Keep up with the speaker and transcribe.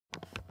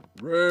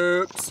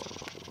Rips.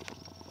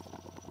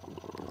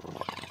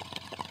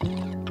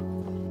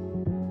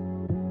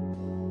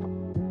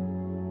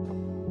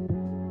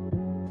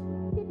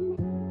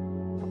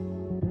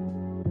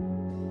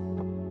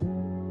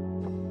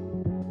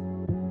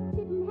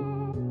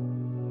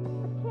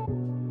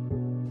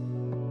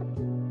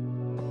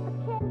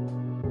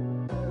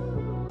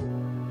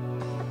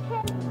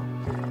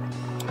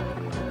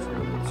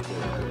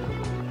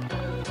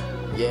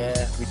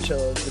 Yeah, we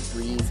chose the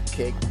breeze,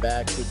 kick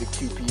back with the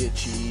cupia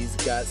cheese.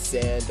 Got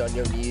sand on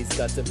your knees,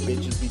 got some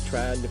bitches we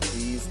trying to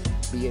please.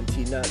 Me and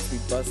Tnutz, we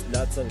bust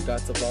nuts on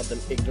guts of all them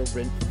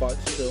ignorant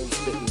fucks. Chill,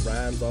 spitting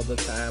rhymes all the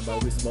time while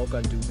we smoke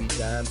on doobie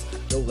dimes.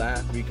 No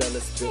lie, we gonna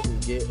spit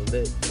and get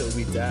lit till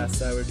we die.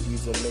 Sour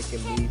diesel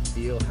making me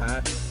feel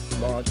high.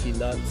 Come on,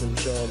 Tnutz, and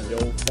show them yo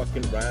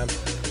fucking rhyme.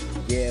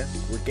 Yeah,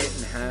 we're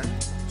getting high.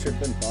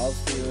 Tripping balls,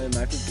 feeling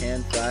like we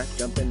can fly.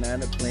 Jumping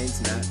out of planes,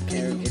 not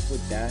caring if we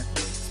die.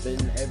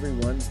 Spitting,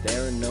 everyone's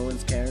staring, no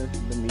one's caring.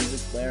 The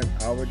music's blaring,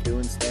 all we're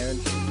doing staring.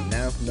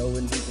 Now no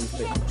one's even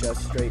spitting,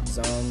 just straight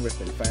song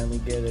ripping. Finally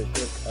get a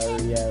grip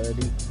of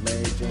reality.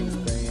 Mary Jane's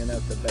bringing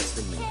out the best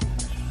of me.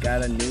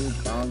 Got a new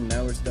bong,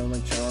 now we're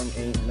stoning chong.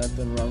 Ain't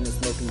nothing wrong with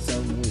smoking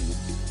some weed.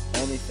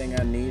 Only thing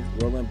I need,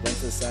 rolling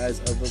blunts the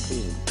size of a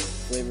bean.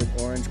 Flavored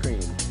orange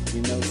cream,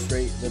 you know,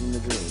 straight living the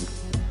dream.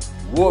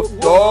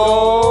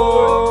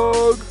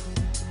 Woofdawg!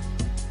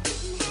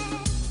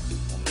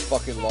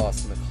 Fucking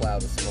lost in a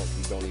cloud of smoke.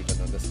 You don't even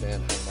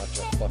understand how much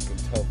I fucking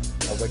took.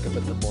 I wake up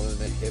in the morning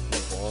and hit my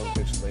bong.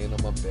 Bitch laying on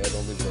my bed,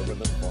 only wearing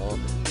the phone.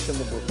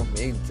 Chilling with my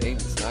main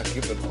Damon's not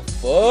giving a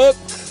fuck.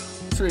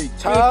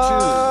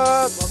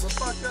 Treetopz.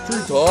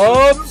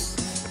 Treetopz.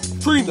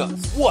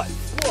 Treenutz. What?